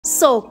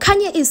So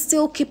Kanye is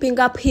still keeping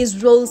up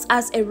his roles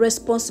as a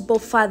responsible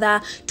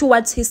father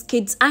towards his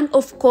kids and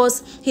of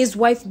course his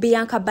wife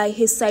Bianca by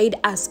his side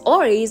as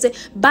always,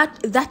 but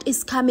that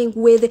is coming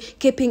with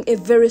keeping a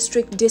very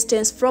strict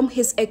distance from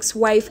his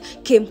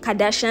ex-wife Kim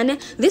Kardashian.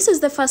 This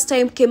is the first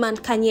time Kim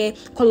and Kanye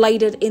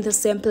collided in the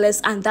same place,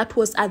 and that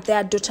was at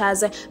their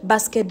daughter's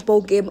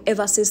basketball game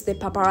ever since the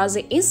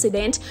paparazzi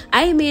incident.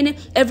 I mean,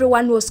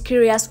 everyone was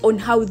curious on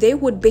how they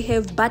would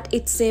behave, but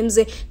it seems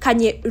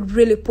Kanye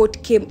really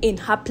put Kim in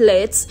her place.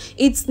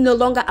 It's no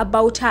longer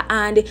about her,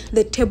 and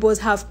the tables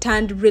have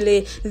turned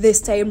really this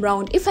time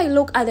round. If I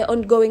look at the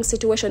ongoing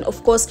situation,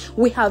 of course,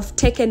 we had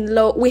taken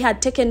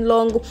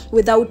long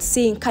without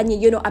seeing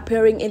Kanye,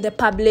 appearing in the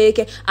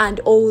public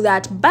and all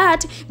that.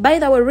 But by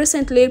the way,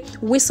 recently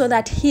we saw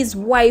that his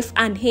wife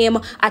and him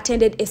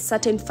attended a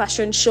certain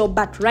fashion show.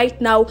 But right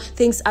now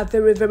things are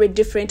very, very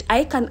different.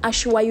 I can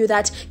assure you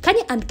that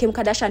Kanye and Kim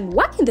Kardashian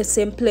were in the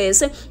same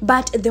place,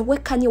 but the way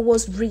Kanye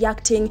was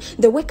reacting,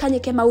 the way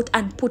Kanye came out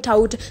and put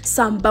out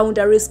some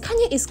boundaries,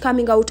 Kanye is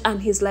coming out and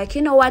he's like,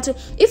 you know what,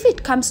 if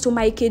it comes to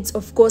my kids,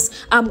 of course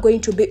I'm going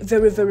to be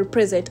very, very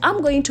present.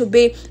 I'm going to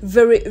be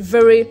very,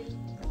 very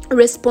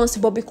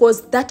responsible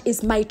because that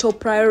is my top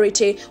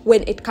priority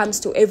when it comes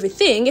to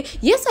everything.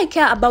 Yes, I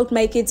care about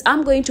my kids.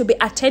 I'm going to be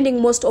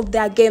attending most of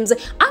their games.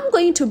 I'm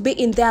going to be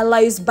in their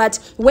lives. But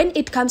when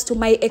it comes to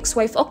my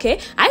ex-wife, okay,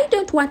 I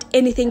don't want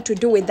anything to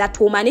do with that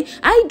woman.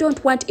 I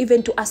don't want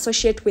even to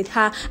associate with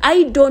her.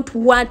 I don't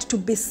want to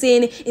be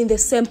seen in the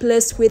same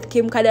place with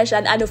Kim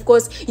Kardashian. And of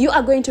course, you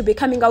are going to be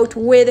coming out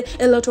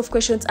with a lot of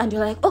questions and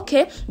you're like,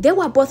 okay, they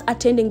were both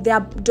attending their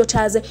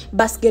daughter's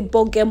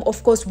basketball game.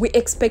 Of course, we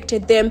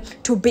expected them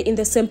to be in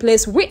the same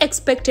place. We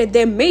expected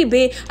them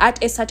maybe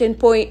at a certain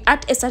point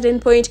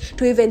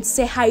to even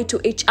say hi to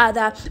each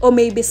other or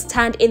maybe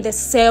stand in the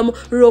same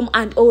room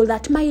and all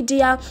that. My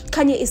dear,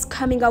 Kanye is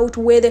coming out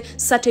with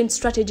certain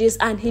strategies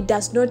and he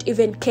does not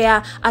even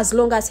care as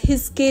long as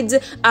his kids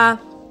are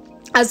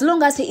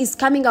he is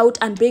coming out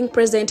and being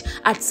present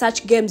at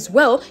such games.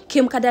 Well,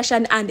 Kim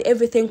Kardashian and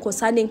everything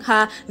concerning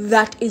her,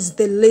 that is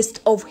the list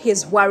of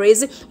his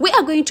worries. We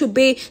are going to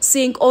be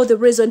seeing all the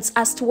reasons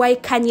as to why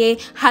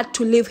Kanye had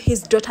to leave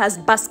his daughter's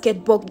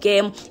basketball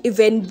game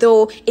even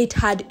though it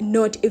had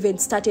not even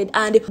started,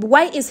 and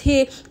why is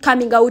he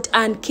coming out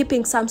and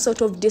keeping some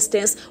sort of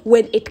distance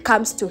when it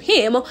comes to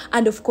him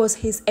and of course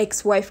his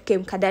ex-wife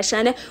Kim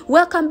Kardashian.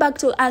 Welcome back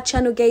to our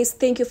channel, guys.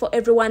 Thank you for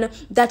everyone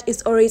that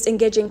is always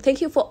engaging.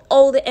 Thank you for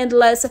all the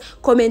endless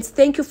comments.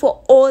 Thank you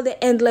for all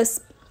the endless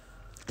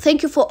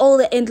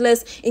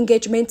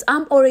engagements.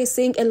 I'm already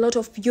seeing a lot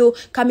of you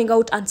coming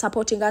out and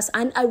supporting us,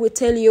 and I will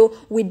tell you,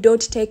 we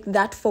don't take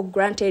that for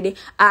granted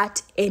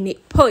at any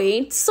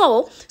point.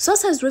 So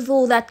sources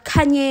reveal that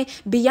Kanye,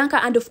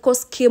 Bianca and of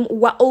course Kim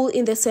were all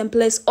in the same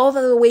place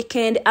over the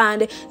weekend,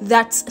 and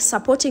that's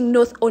supporting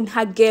North on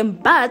her game.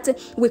 But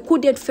we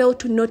couldn't fail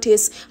to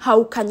notice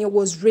how Kanye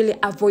was really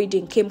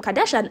avoiding Kim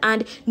Kardashian,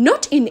 and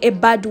not in a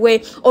bad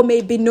way, or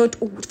maybe not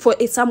for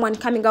someone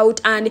coming out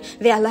and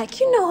they are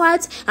like, you know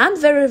what, I'm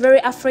very, very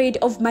afraid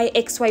of my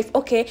ex-wife.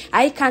 Okay,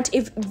 I can't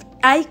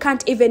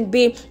even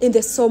be in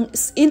the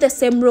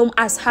same room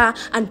as her,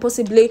 and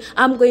possibly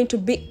I'm going to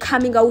be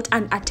coming out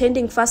and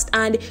attending first,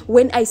 and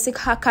when I see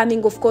her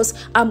coming, of course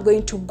I'm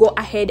going to go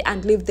ahead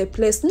and leave the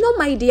place. No,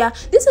 my dear,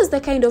 this is the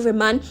kind of a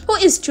man who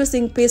is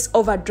choosing peace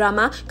over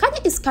drama.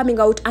 Kanye is coming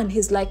out and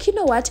he's like, you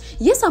know what,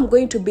 yes, I'm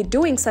going to be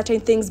doing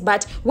certain things,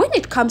 but when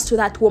it comes to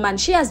that woman,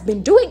 she has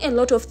been doing a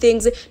lot of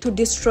things to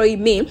destroy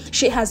me.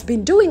 She has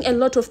been doing a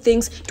lot of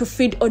things to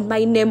feed on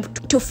my name,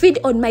 to feed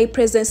on my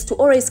presence, to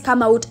always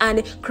come out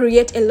and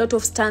create a lot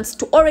of stunts,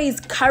 to always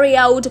carry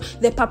out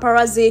the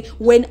paparazzi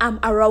when I'm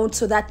around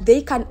so that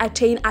they can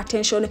attain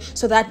attention,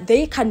 so that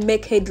they can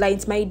make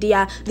headlines. My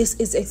dear, this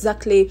is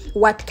exactly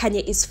what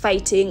Kanye is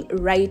fighting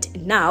right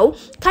now.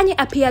 Kanye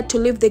appeared to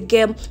leave the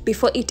game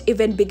before it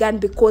even began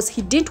because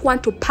he didn't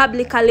want to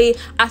publicly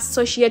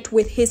associate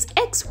with his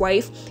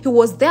ex-wife. He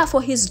was there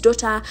for his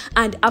daughter,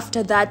 and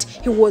after that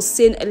he was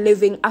seen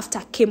leaving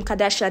after Kim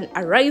Kardashian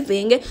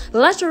arriving.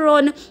 Later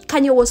on,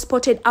 Kanye was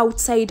spotted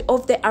outside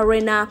of the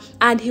arena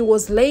and he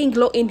was laying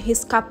low in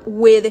his cup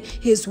with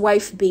his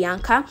wife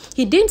Bianca.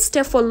 He didn't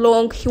stay for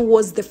long. He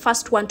was the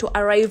first one to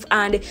arrive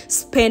and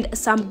spend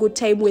some good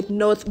time with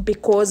North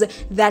because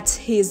that's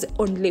his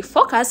only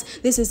focus.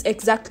 This is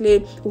exactly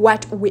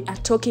what we are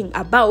talking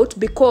about,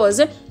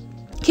 because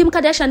Kim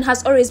Kardashian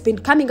has always been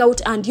coming out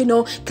and,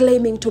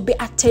 claiming to be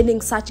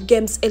attending such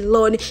games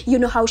alone. You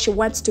know how she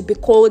wants to be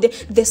called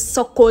the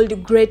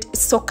so-called great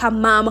soccer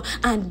mom.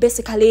 And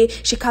basically,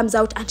 she comes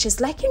out and she's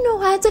like, you know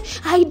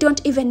what? I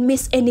don't even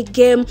miss any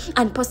game.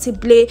 And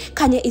possibly,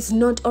 Kanye is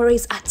not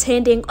always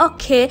attending.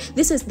 Okay,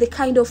 this is the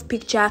kind of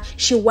picture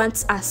she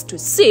wants us to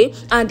see.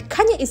 And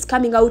Kanye is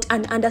coming out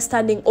and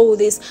understanding all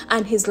this.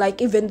 And he's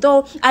like, even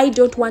though I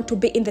don't want to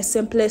be in the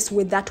same place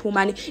with that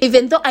woman,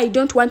 even though I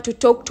don't want to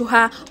talk to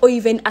her or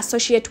even even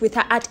associate with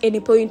her at any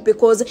point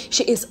because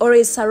she is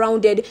always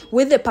surrounded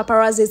with the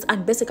paparazzis,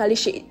 and basically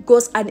she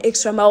goes an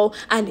extra mile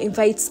and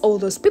invites all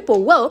those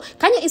people. Well,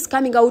 Kanye is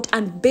coming out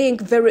and being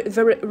very,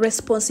 very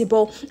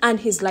responsible, and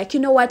he's like, you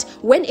know what,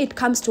 when it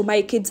comes to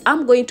my kids,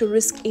 I'm going to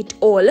risk it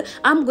all.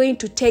 I'm going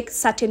to take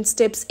certain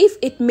steps. If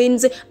it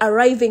means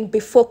arriving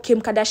before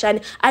Kim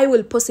Kardashian, I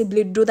will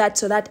possibly do that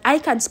so that I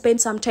can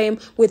spend some time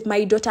with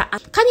my daughter.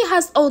 And Kanye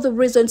has all the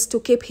reasons to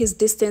keep his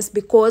distance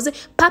because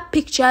per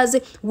pictures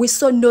we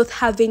saw North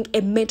having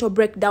a mental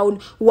breakdown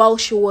while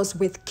she was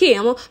with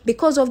Kim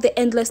because of the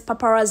endless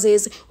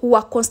paparazzis who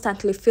are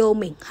constantly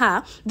filming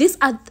her. These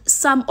are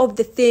some of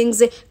the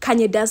things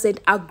Kanye doesn't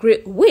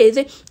agree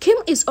with. Kim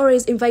is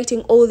always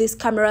inviting all these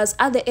cameras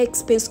at the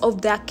expense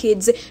of their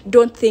kids.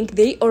 Don't think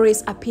they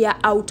always appear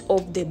out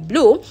of the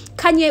blue.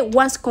 Kanye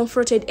once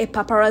confronted a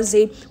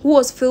paparazzi who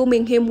was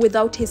filming him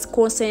without his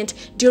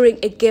consent during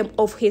a game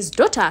of his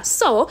daughter.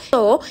 So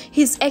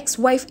his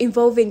ex-wife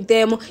involving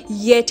them,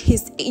 yet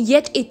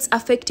it's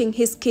affecting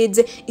his kids,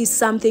 is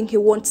something he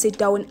won't sit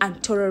down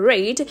and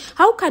tolerate.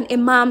 How can a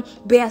mom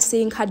bear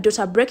seeing her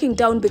daughter breaking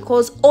down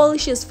because all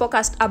she's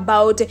focused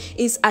about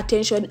is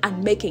attention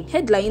and making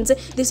headlines?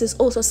 This is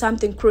also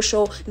something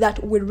crucial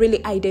that we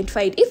really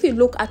identified. If you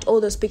look at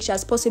all those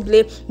pictures,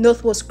 possibly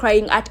North was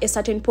crying at a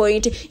certain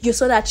point. You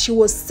saw that she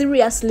was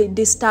seriously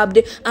disturbed,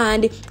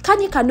 and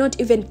Kanye cannot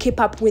even keep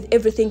up with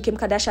everything Kim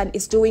Kardashian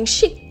is doing.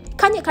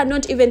 Kanye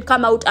cannot even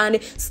come out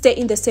and stay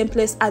in the same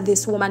place as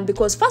this woman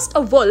because first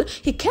of all,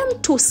 he came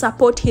to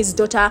support his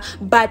daughter,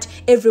 but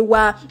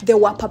everywhere there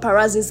were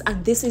paparazzis,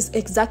 and this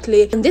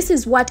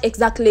is what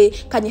exactly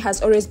Kanye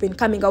has always been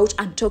coming out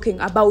and talking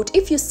about.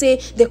 If you say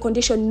the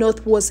condition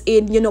North was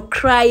in,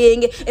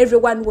 crying,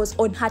 everyone was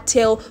on her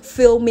tail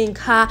filming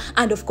her,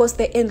 and of course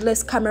the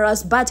endless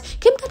cameras, but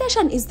Kim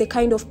Kardashian is the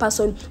kind of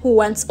person who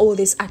wants all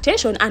this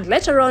attention, and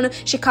later on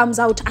she comes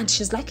out and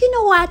she's like, you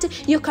know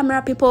what, you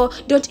camera people,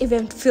 don't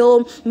even film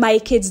my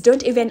kids,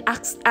 don't even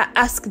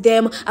ask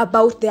them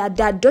about their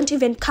dad, don't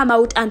even come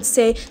out and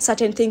say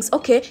certain things.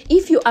 Okay,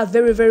 if you are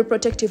very, very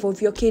protective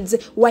of your kids,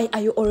 why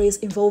are you always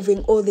involving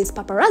all these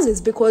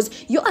paparazzis? Because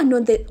you are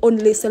not the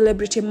only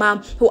celebrity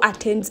mom who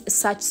attends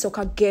such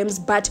soccer games,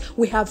 but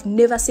we have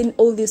never seen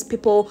all these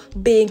people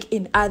being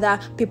in other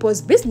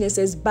people's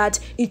businesses, but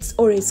it's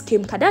always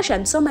Kim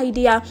Kardashian. So my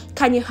dear,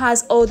 Kanye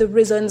has all the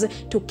reasons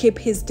to keep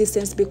his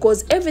distance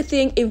because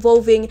everything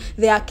involving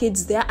their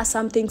kids, there are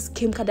some things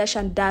Kim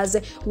Kardashian does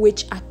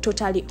which are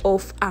totally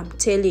off, I'm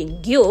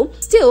telling you.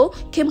 Still,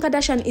 Kim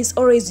Kardashian is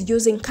always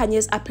using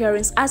Kanye's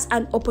appearance as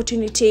an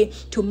opportunity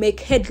to make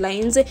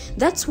headlines.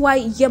 That's why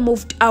Ye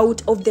moved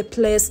out of the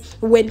place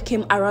when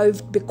Kim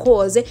arrived,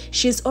 because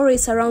she's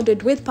always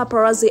surrounded with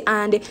paparazzi,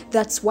 and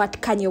that's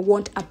what Kanye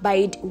won't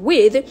abide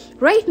with.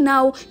 Right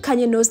now,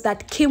 Kanye knows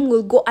that Kim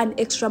will go an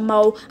extra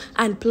mile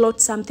and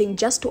plot something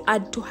just to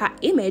add to her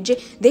image.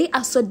 They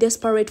are so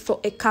desperate for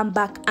a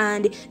comeback,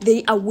 and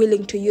they are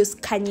willing to use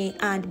Kanye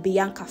and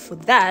Bianca for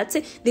that.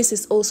 This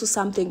is also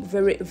something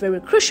very, very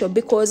crucial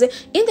because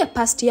in the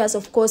past years,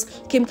 of course,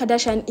 Kim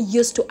Kardashian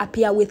used to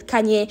appear with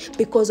Kanye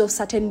because of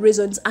certain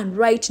reasons, and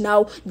right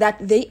now that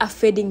they are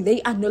fading,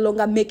 they are no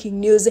longer making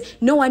news,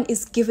 no one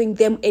is giving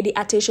them any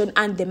attention,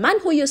 and the man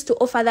who used to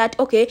offer that,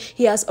 okay,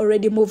 he has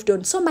already moved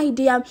on. So my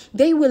dear,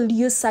 they will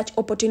use such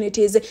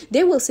opportunities.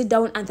 They will sit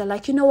down and they're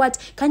like, you know what,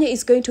 Kanye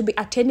is going to be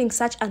attending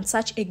such and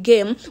such a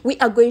game, we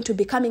are going to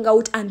be coming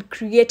out and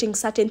creating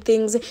certain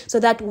things so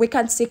that we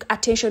can seek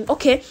attention.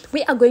 Okay,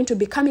 we are going to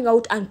be coming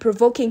out and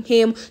provoking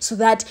him so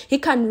that he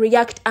can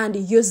react and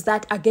use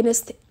that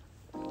against,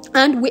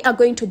 and we are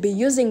going to be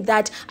using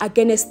that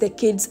against the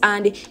kids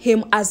and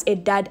him as a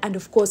dad, and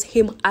of course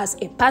him as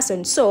a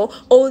person. So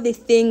all the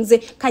things,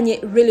 Kanye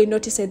really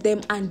noticed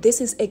them, and this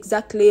is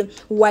exactly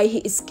why he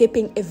is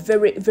keeping a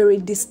very, very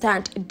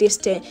distant,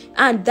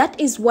 and that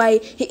is why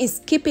he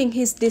is keeping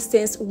his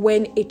distance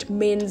when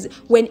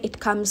it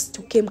comes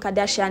to Kim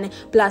Kardashian,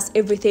 plus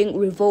everything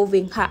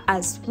revolving her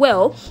as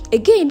well.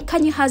 Again,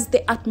 Kanye has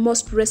the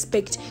utmost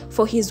respect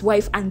for his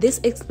wife, and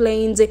this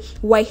explains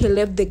why he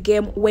left the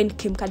game when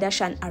Kim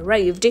Kardashian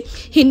arrived.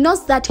 He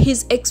knows that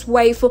his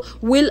ex-wife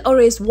will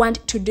always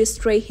want to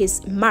destroy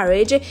his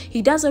marriage.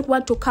 He doesn't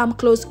want to come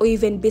close or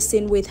even be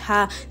seen with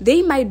her.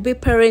 They might be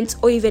parents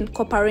or even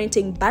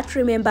co-parenting, but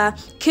remember,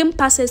 Kim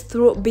passes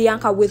through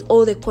Bianca with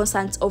all the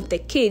concerns of the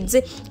kids.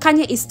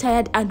 Kanye is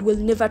tired and will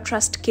never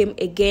trust Kim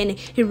again.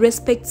 He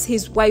respects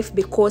his wife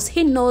because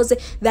he knows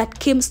that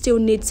Kim still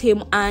needs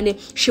him, and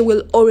she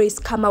will always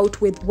come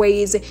out with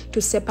ways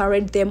to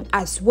separate them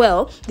as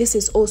well. This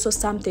is also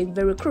something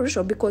very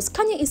crucial because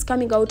Kanye is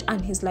coming out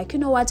and he's like, you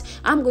know what,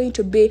 I'm going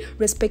to be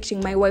respecting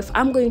my wife,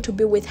 I'm going to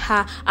be with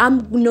her,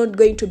 I'm not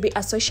going to be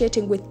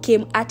associating with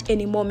Kim at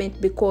any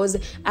moment because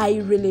I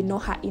really know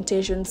her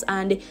intentions,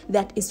 and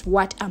that is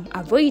what I'm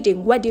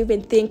avoiding. What do you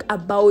even think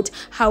about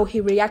how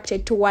he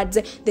reacted towards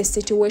the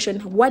situation?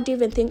 What do you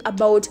even think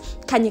about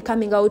Kanye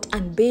coming out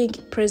and being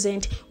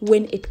present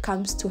when it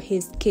comes to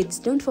his kids?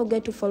 Don't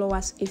forget to follow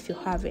us if you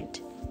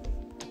haven't.